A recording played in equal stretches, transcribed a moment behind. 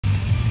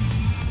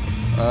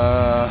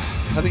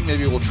I think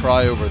maybe we'll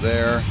try over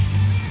there.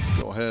 Let's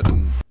go ahead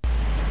and...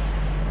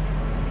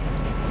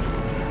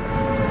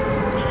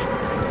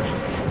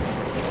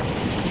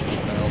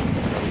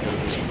 try to go to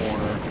this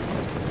corner.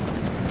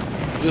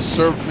 This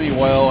served me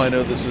well. I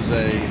know this is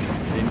a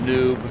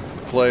noob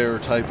player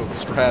type of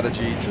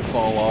strategy to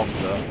fall off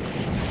the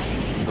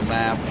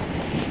map.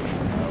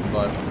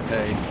 But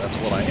hey, that's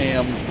what I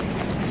am.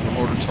 In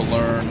order to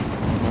learn,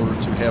 in order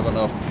to have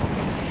enough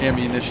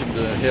ammunition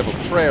to have a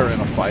prayer in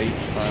a fight,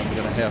 I'm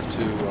going to have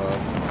to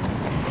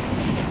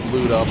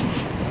loot up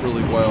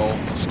really well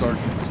to start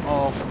things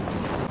off.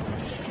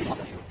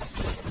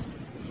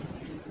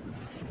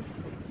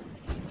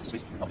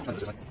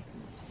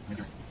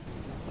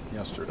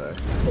 Yesterday.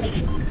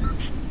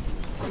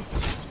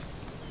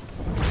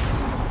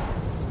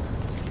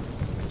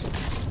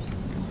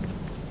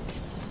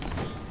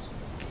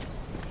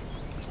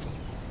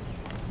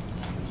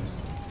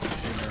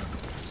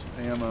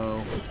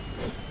 Ammo.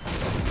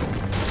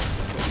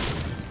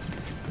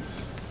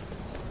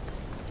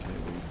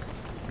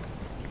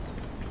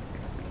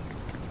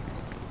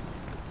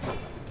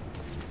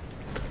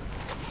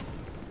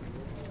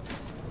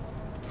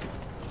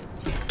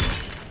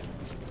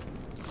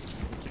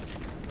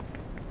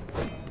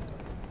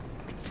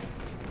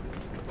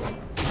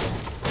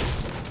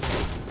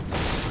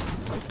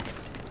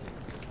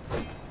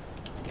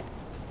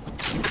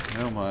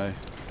 Now my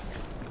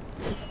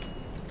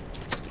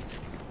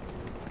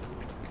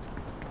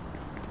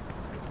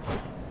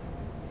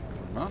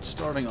not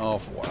starting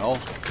off well.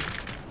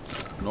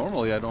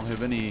 Normally I don't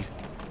have any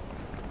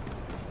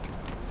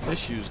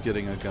issues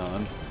getting a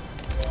gun.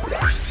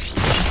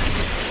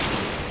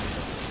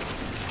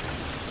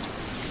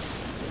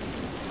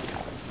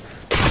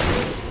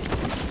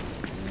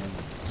 And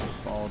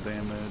fall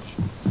damage.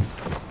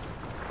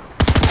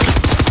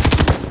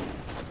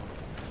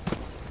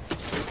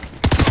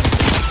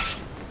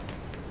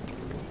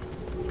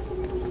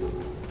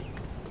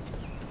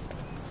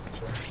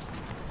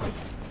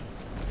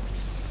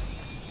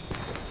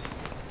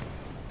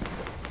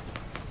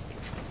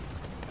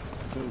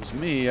 If it was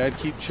me, I'd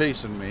keep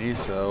chasing me,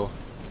 so...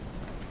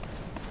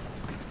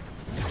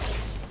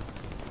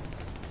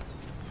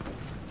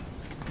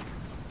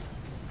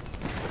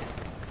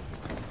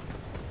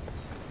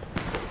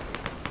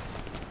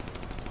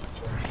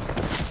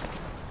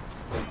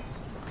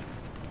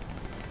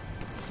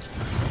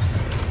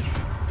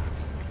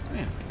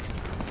 Man.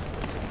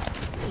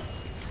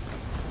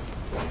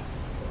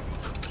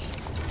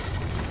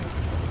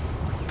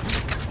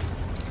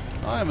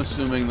 I'm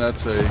assuming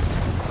that's a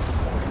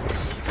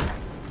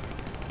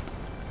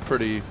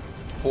pretty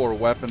poor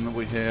weapon that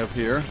we have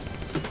here,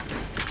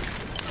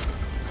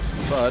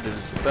 but it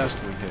is the best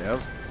we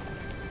have.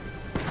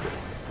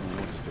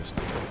 What does this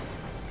do?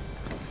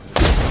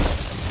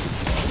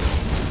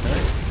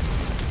 Okay.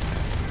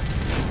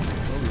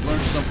 Well, we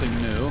learned something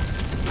new.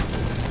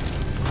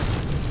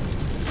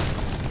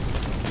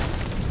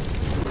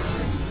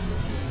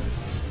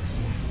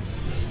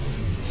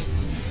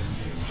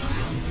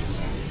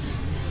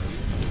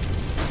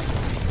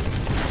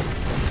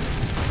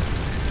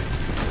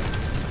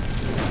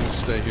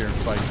 Stay here and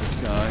fight this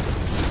guy.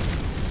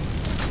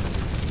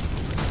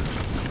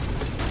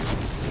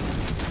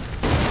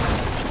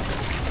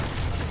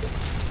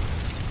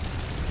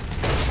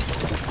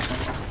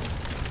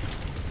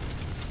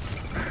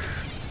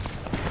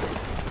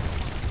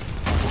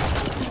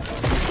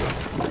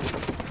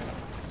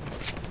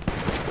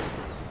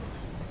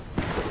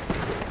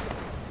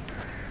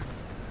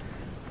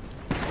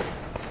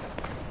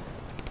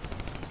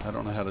 I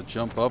don't know how to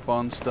jump up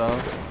on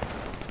stuff.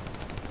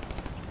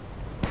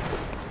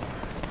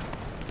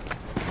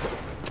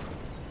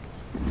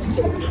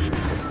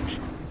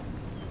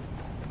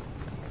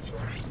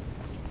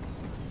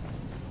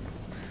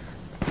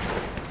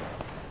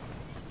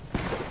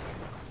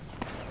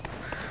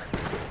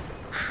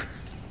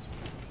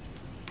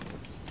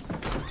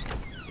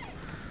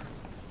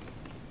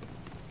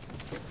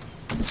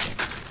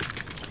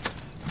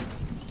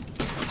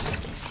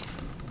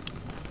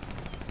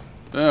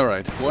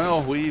 Alright,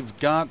 well, we've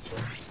got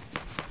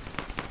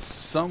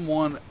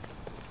someone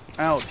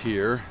out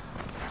here.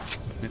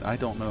 I mean, I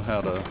don't know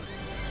how to...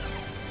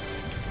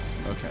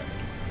 Okay.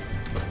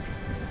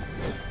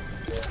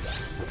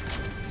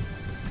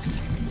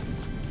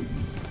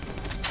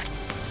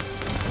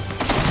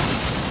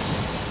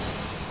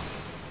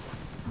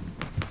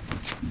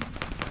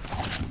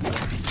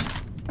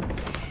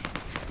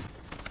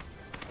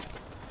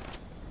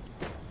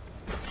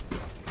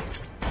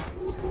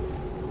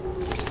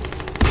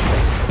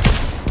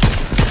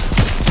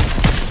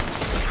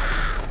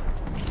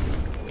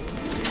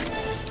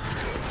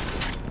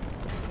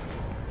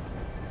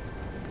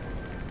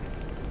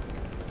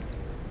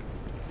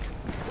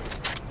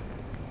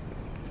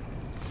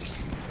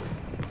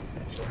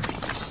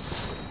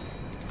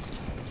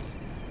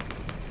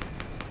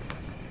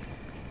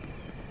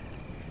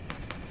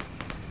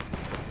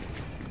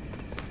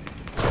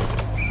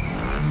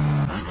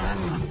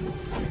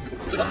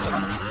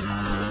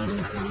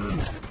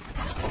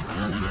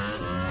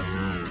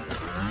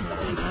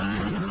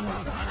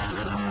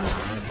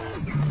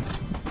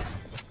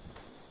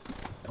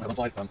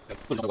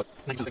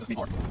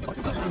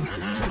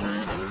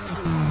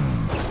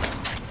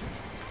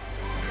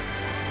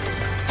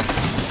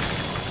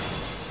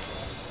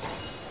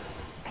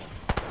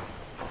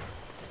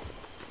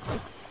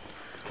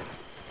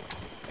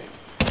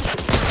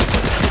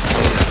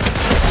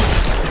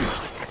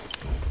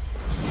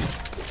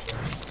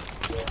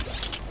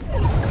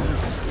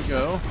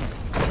 Go.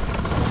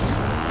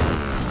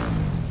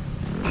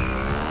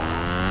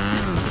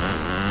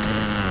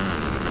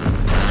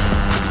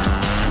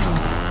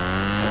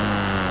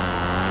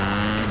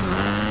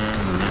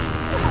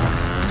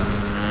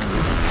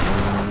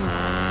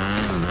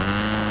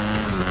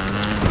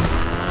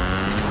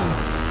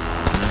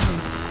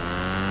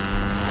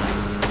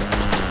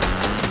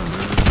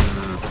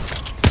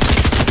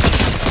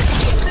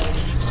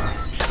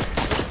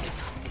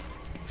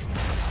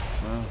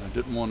 Well, I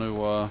didn't want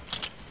to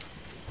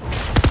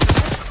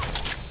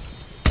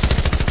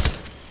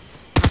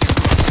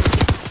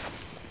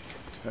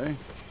okay.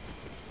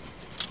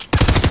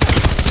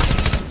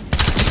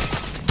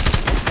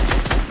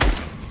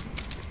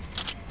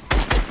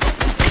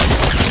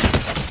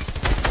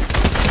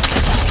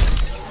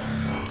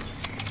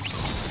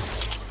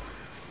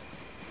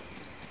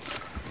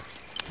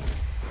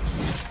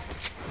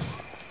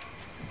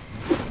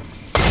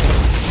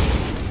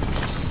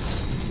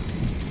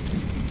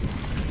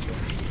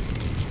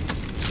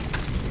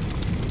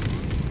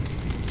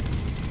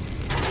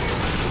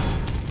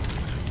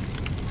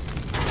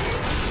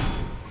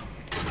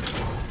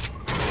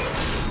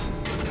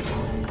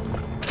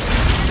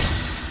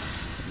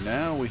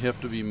 Now we have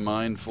to be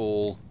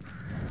mindful.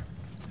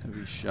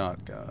 Heavy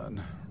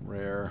shotgun,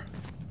 rare,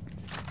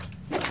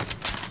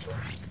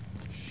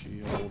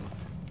 shield.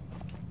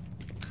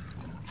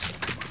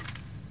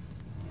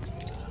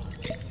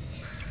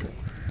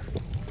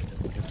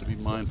 We have to be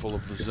mindful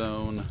of the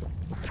zone.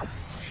 Okay.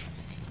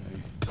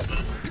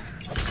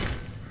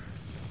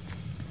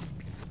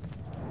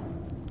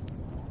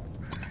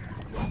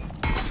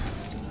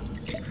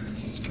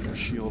 Let's get our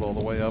shield all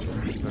the way up.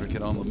 Better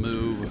get on the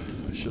move.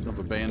 I shouldn't have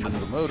abandoned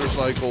the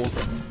motorcycle.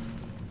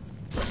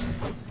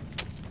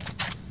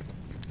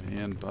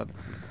 But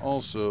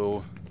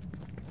also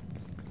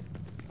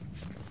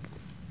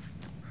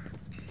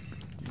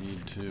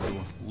need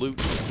to loot.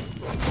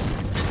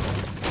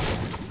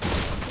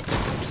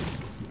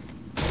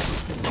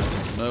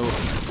 Know if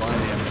I can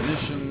find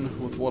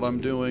ammunition with what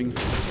I'm doing.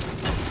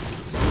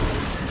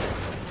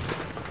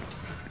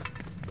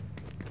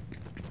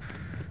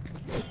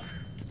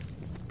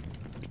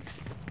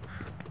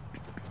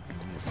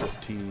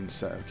 15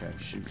 seconds. Okay,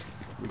 shoot.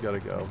 We gotta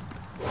go.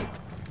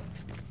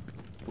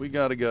 We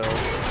gotta go.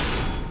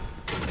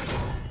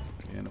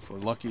 And if we're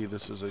lucky,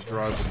 this is a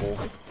drivable.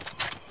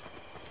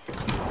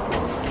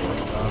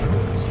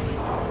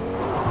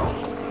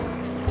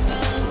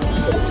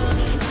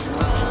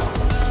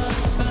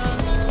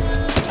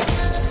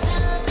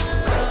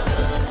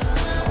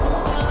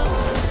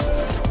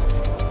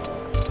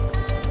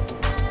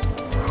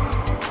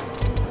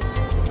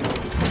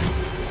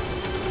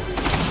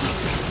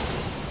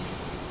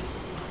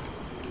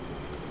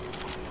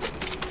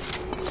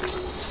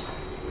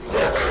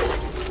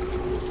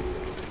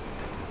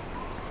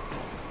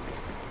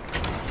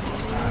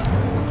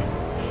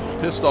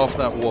 Pissed off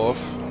that wolf.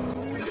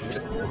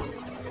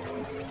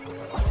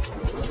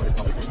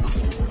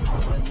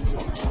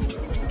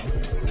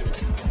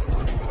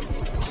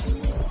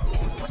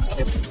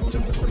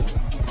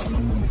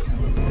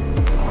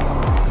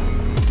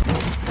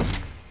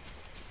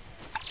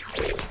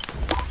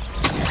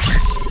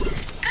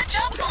 Good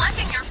job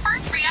selecting your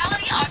first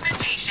reality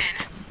augmentation.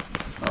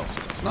 Oh,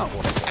 that's not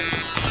what I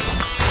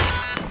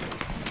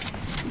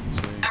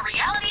A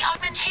reality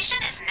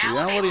augmentation is now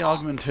Reality available.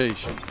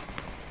 augmentation.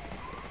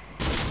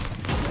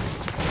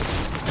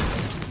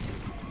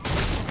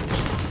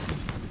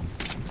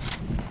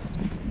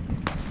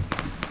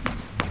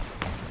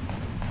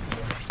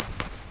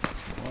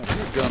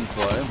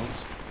 Gunplay.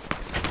 Let's...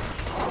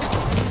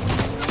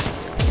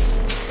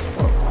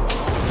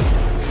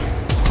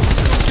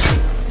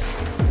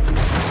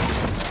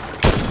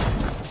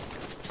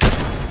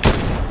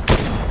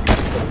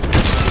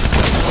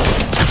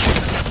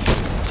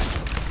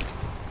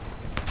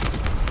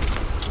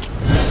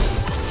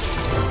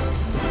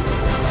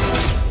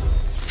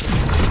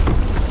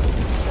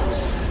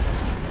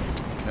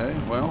 Okay,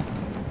 well,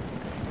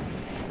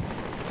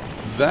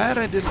 that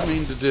I didn't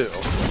mean to do.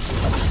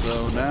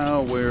 So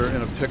now we're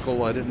in a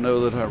pickle. I didn't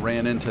know that I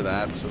ran into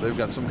that. So they've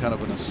got some kind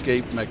of an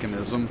escape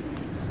mechanism.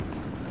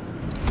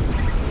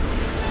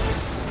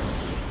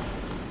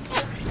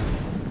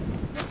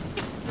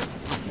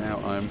 Now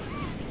I'm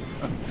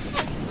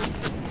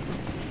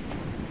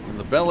in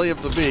the belly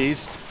of the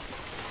beast.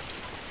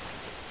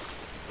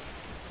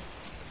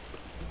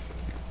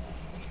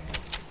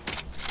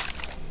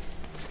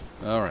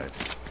 All right.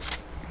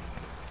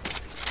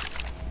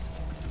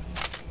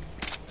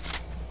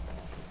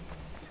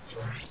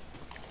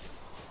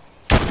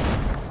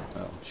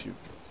 Oh, shoot.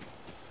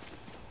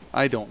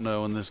 I don't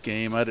know in this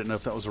game. I didn't know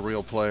if that was a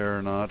real player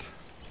or not.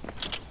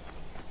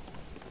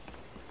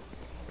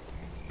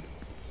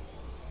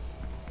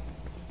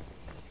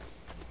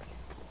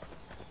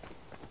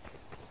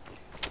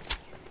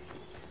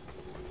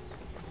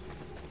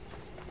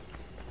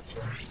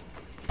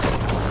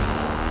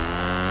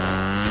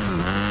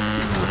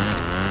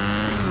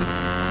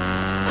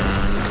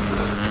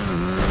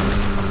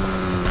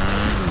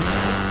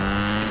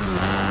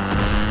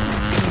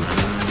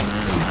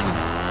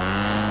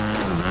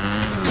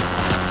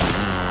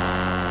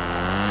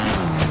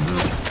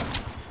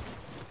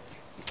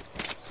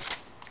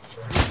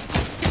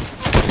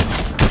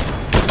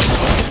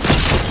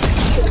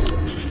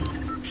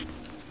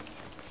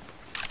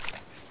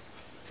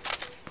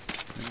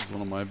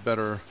 have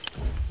better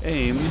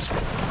aims.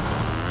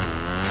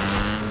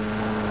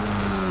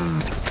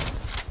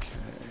 Okay.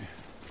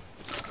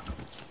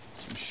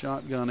 Some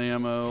shotgun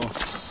ammo.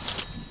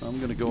 I'm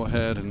going to go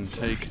ahead and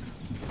take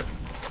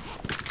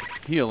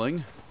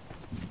healing.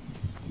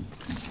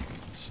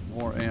 Some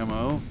more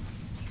ammo.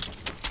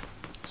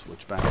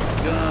 Switch back to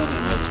the gun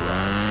and let's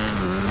ride.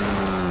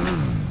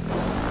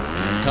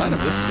 And kind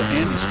of this is a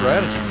handy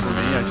strategy for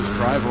me. I just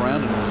drive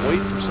around and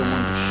wait for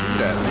someone to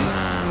shoot at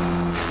me.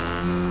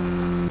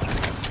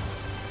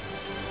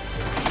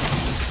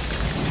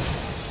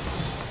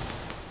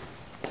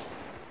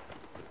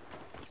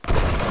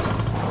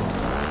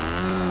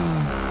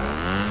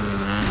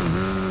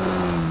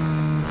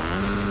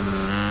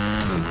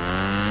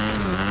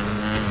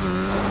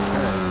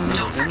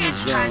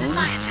 Try the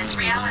scientist's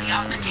reality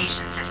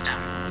augmentation system.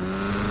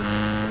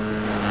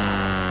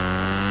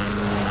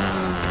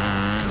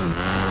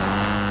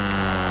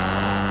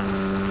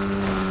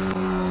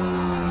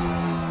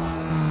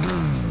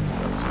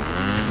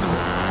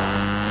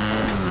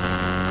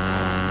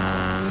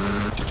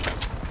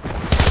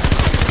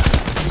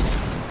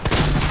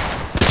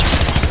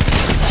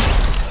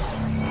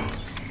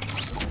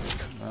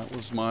 That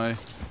was my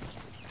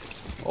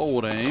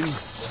old aim.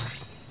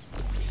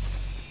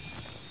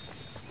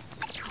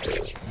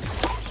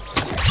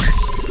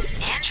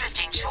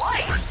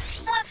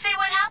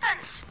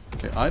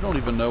 I don't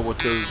even know what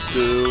those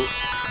do,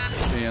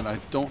 and I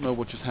don't know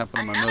what just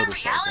happened to my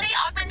motorcycle. Another reality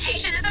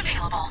augmentation is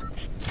available.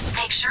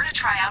 Make sure to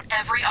try out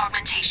every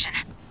augmentation.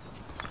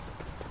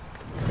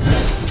 My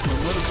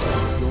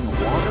motorcycle go in the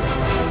water?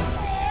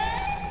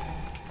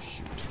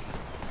 Shoot.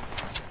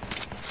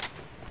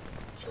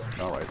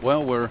 Alright,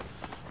 well, we're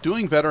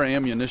doing better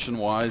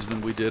ammunition-wise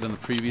than we did in the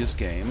previous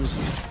games.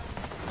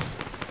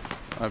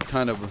 I've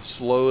kind of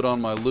slowed on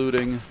my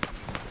looting.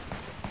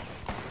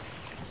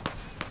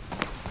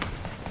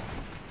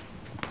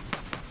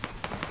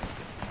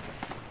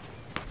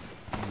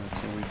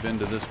 Been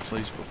to this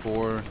place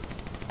before.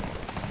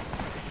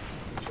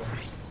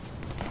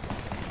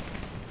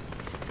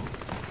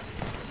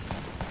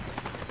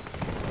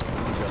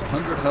 We've got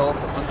 100 health,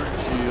 100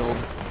 shield.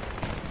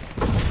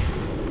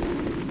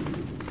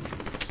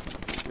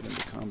 Get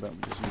into combat, we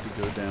just need to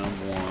go down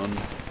one.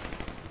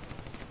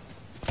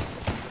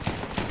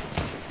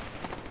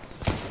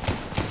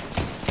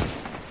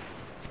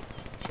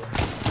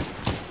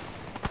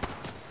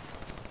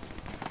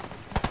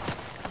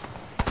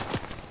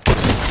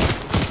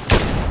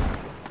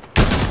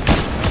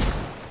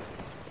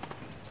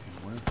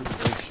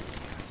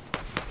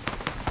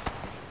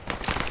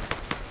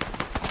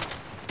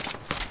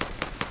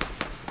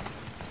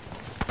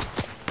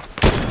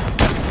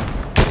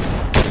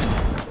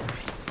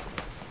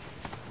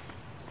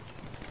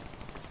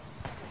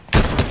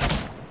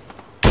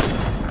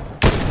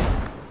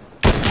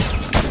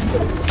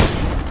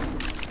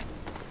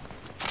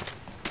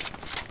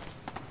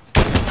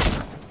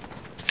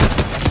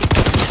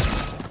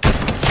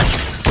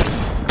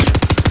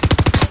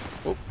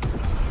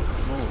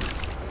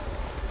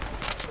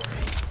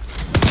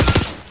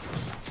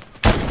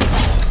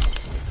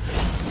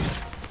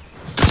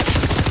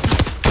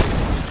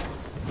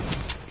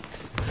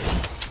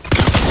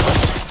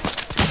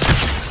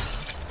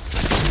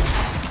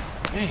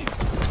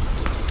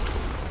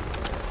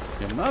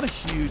 I'm not a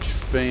huge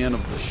fan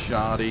of the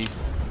shoddy.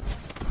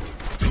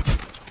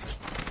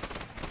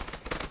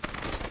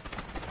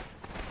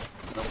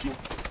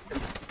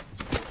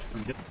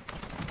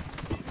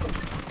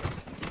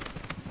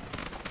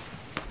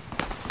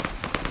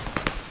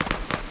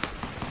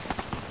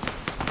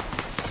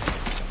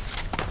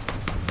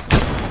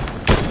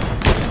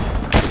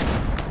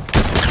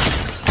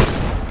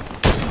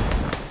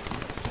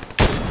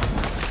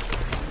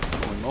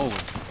 Holy moly.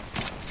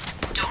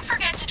 Don't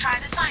forget to try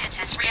the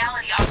scientist's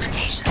reality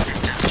augmentation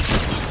system.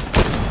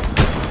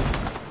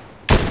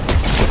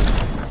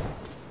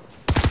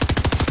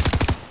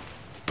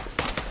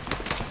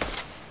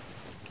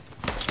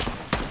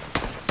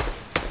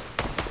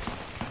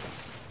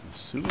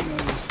 Assuming I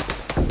was...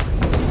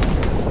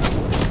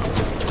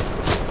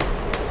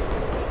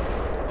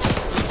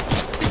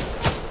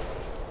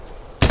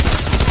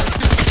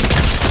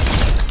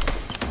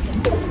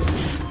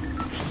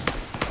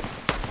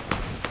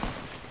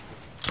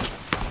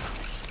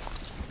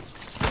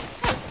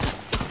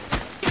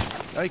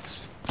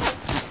 Yikes.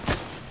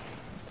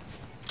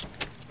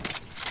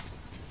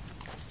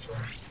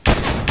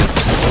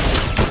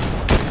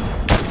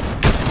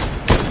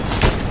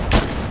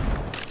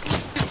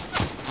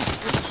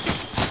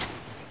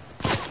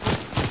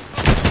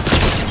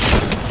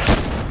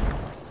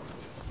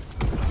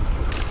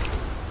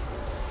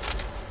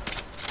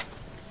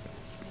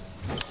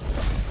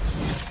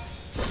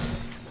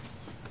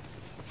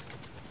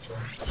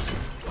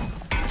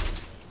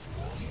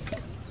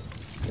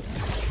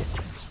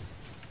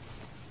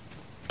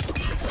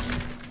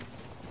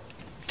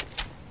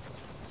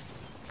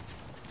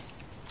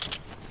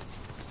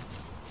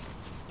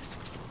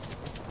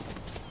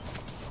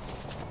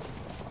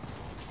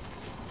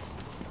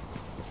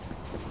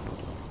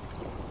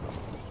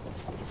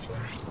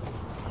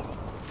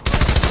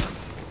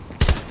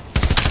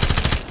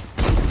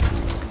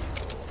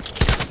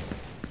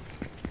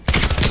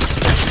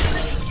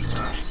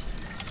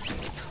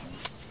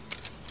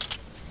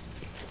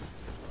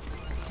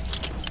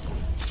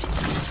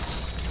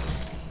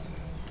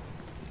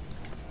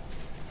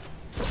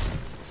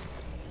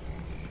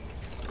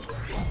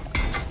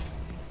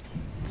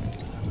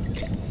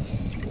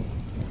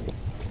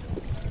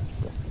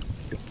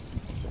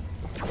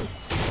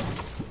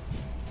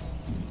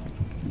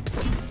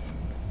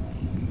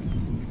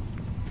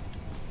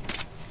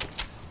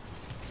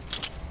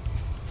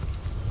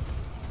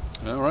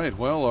 All right,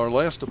 well, our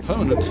last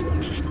opponent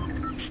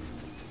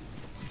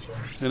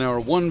in our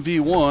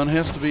 1v1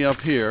 has to be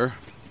up here.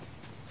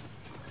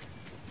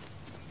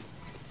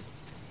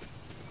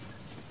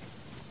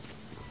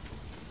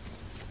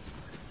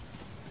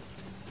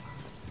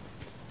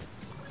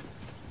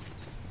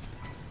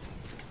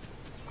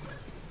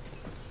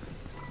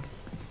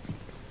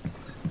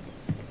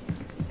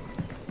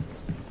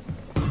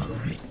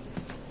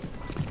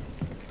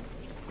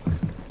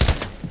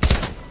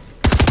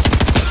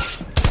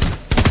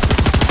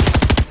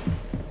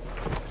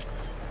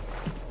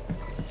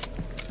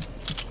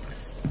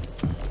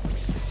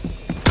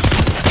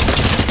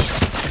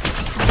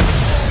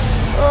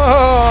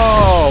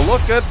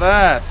 Look at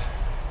that.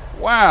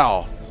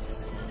 Wow.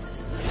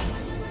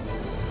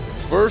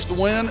 First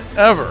win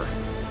ever.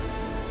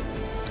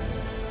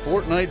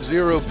 Fortnite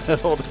Zero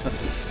Build.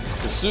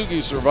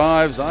 Kasugi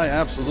survives. I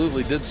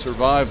absolutely did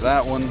survive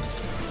that one.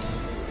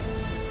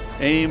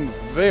 Aim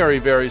very,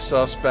 very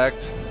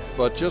suspect.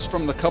 But just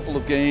from the couple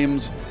of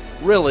games,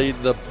 really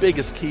the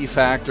biggest key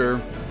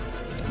factor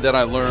that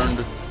I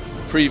learned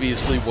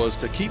previously was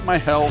to keep my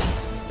health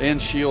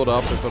and shield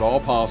up if at all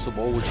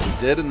possible, which we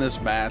did in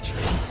this match,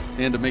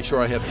 and to make sure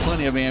I had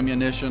plenty of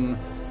ammunition,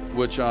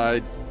 which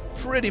I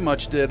pretty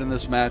much did in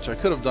this match. I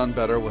could have done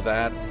better with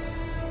that.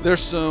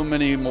 There's so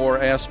many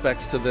more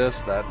aspects to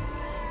this that,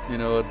 you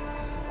know,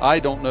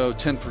 I don't know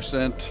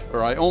 10%,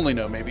 or I only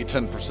know maybe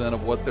 10%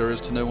 of what there is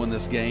to know in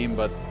this game,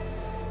 but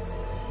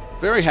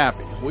very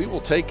happy. We will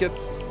take it.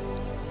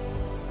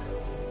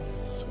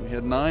 So we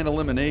had 9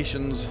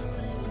 eliminations,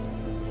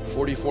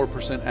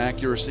 44%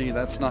 accuracy.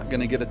 That's not going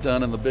to get it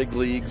done in the big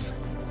leagues.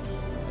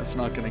 That's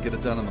not going to get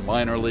it done in the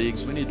minor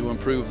leagues. We need to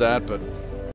improve that, but